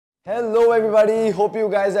Hello everybody, hope you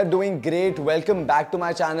guys are doing great. Welcome back to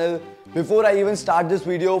my channel. Before I even start this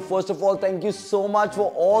video, first of all, thank you so much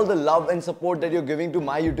for all the love and support that you're giving to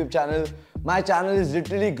my YouTube channel. My channel is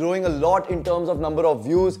literally growing a lot in terms of number of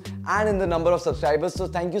views and in the number of subscribers. So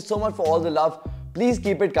thank you so much for all the love. Please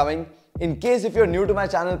keep it coming. In case if you're new to my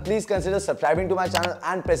channel, please consider subscribing to my channel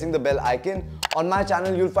and pressing the bell icon. On my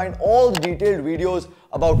channel, you'll find all the detailed videos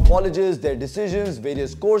about colleges, their decisions,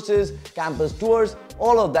 various courses, campus tours,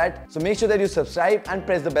 all of that. So make sure that you subscribe and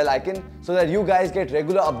press the bell icon so that you guys get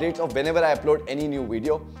regular updates of whenever I upload any new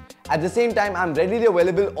video. At the same time, I'm readily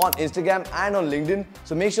available on Instagram and on LinkedIn.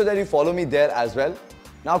 So make sure that you follow me there as well.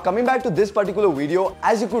 Now coming back to this particular video,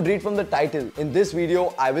 as you could read from the title, in this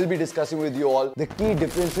video I will be discussing with you all the key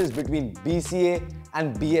differences between BCA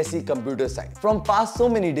and BSc Computer Science. From past so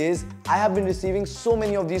many days, I have been receiving so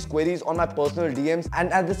many of these queries on my personal DMs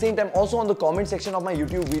and at the same time also on the comment section of my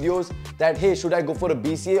YouTube videos that hey, should I go for a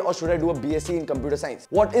BCA or should I do a BSc in Computer Science?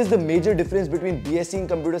 What is the major difference between BSc in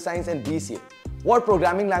Computer Science and BCA? What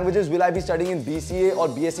programming languages will I be studying in BCA or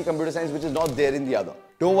BSc Computer Science which is not there in the other?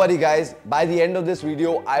 Don't worry guys, by the end of this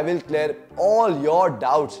video, I will clear all your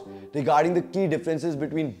doubts regarding the key differences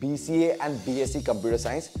between BCA and BSc Computer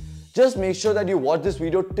Science. Just make sure that you watch this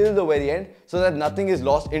video till the very end so that nothing is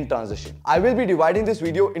lost in transition. I will be dividing this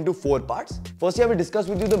video into 4 parts. Firstly, I will discuss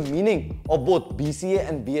with you the meaning of both BCA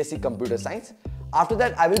and BSc Computer Science. After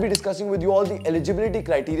that, I will be discussing with you all the eligibility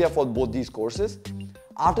criteria for both these courses.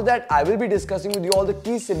 After that, I will be discussing with you all the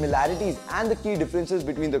key similarities and the key differences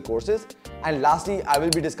between the courses. And lastly, I will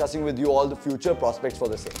be discussing with you all the future prospects for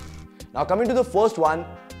the same. Now coming to the first one,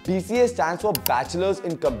 BCA stands for Bachelor's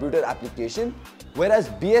in Computer Application, whereas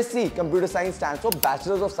BSc Computer Science stands for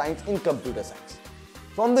Bachelor's of Science in Computer Science.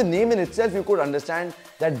 From the name in itself, you could understand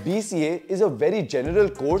that BCA is a very general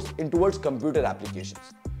course in towards computer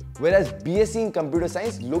applications, whereas BSc in Computer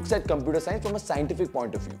Science looks at computer science from a scientific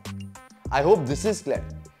point of view. I hope this is clear.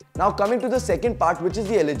 Now coming to the second part, which is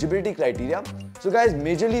the eligibility criteria. So guys,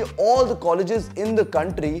 majorly all the colleges in the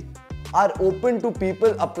country are open to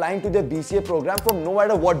people applying to their BCA program from no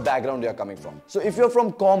matter what background you are coming from. So if you're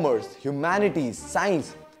from commerce, humanities,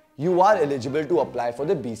 science, you are eligible to apply for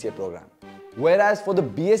the BCA program. Whereas for the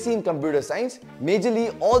BSc in Computer Science,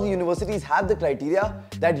 majorly all the universities have the criteria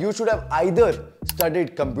that you should have either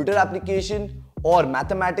studied computer application or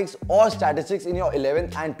mathematics or statistics in your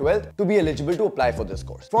 11th and 12th to be eligible to apply for this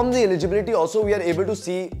course. From the eligibility also, we are able to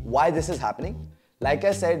see why this is happening. Like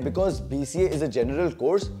I said, because BCA is a general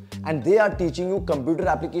course and they are teaching you computer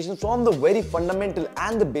applications from the very fundamental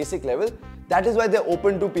and the basic level. That is why they're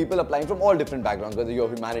open to people applying from all different backgrounds, whether you're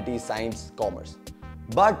humanities, science, commerce.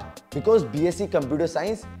 But because BSc Computer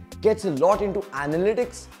Science gets a lot into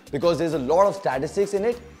analytics, because there's a lot of statistics in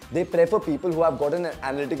it, they prefer people who have gotten an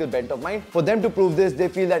analytical bent of mind. For them to prove this, they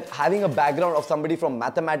feel that having a background of somebody from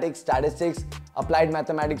mathematics, statistics, applied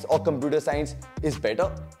mathematics or computer science is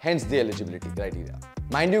better, hence the eligibility criteria.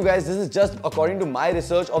 Mind you guys, this is just according to my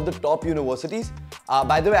research of the top universities.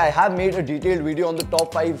 By the way, I have made a detailed video on the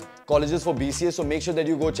top 5 colleges for BCA, so make sure that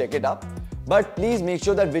you go check it up. But please make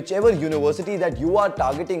sure that whichever university that you are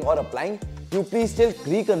targeting or applying, you please still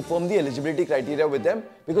reconfirm the eligibility criteria with them,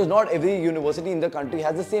 because not every university in the country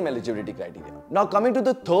has the same eligibility criteria. Now coming to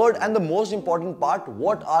the third and the most important part,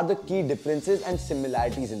 what are the key differences and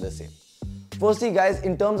similarities in the same? Firstly guys,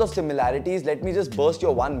 in terms of similarities, let me just burst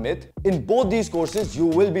your one myth. In both these courses, you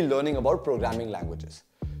will be learning about programming languages.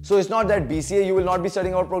 So it's not that BCA you will not be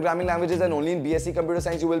studying about programming languages and only in BSc Computer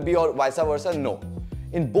Science you will be, or vice versa, no.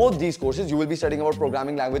 In both these courses, you will be studying about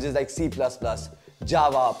programming languages like C++,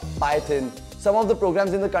 Java, Python. Some of the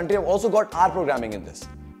programs in the country have also got R programming in this.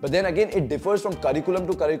 But then again, it differs from curriculum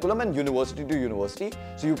to curriculum and university to university.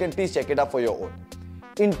 So you can please check it up for your own.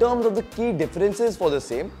 In terms of the key differences for the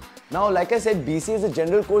same, now like I said, BCA is a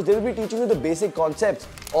general course. They will be teaching you the basic concepts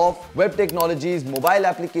of web technologies, mobile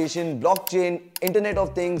application, blockchain, Internet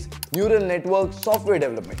of Things, neural networks, software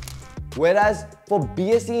development. Whereas for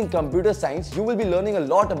BSc in Computer Science, you will be learning a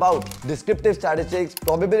lot about descriptive statistics,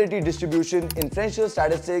 probability distribution, inferential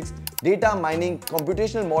statistics, data mining,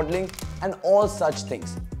 computational modeling, and all such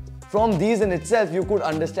things. From these in itself, you could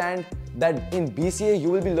understand that in BCA, you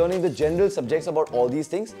will be learning the general subjects about all these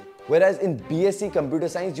things, whereas in BSc Computer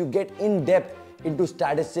Science, you get in depth into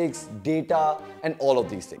statistics, data, and all of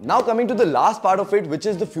these things. Now coming to the last part of it, which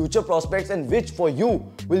is the future prospects and which for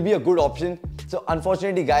you will be a good option. So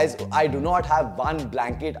unfortunately guys, I do not have one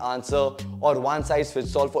blanket answer or one size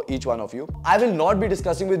fits all for each one of you. I will not be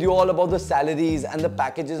discussing with you all about the salaries and the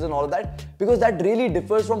packages and all of that, because that really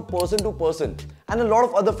differs from person to person, and a lot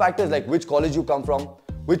of other factors like which college you come from,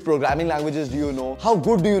 which programming languages do you know, how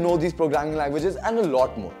good do you know these programming languages, and a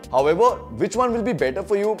lot more. However, which one will be better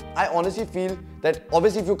for you? I honestly feel that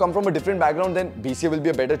obviously if you come from a different background, then BCA will be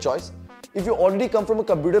a better choice. If you already come from a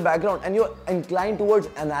computer background and you're inclined towards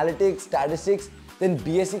analytics, statistics, then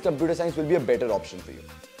BSc Computer Science will be a better option for you.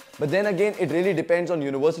 But then again, it really depends on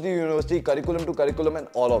university to university, curriculum to curriculum, and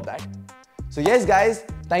all of that. So yes guys,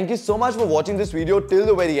 thank you so much for watching this video till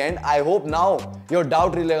the very end. I hope now your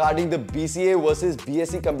doubt regarding the BCA versus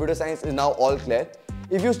BSc Computer Science is now all clear.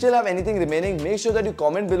 If you still have anything remaining, make sure that you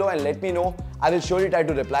comment below and let me know. I will surely try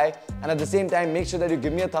to reply. And at the same time, make sure that you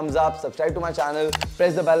give me a thumbs up, subscribe to my channel,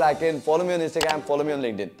 press the bell icon, follow me on Instagram, follow me on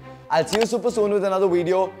LinkedIn. I'll see you super soon with another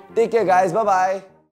video. Take care guys, bye bye.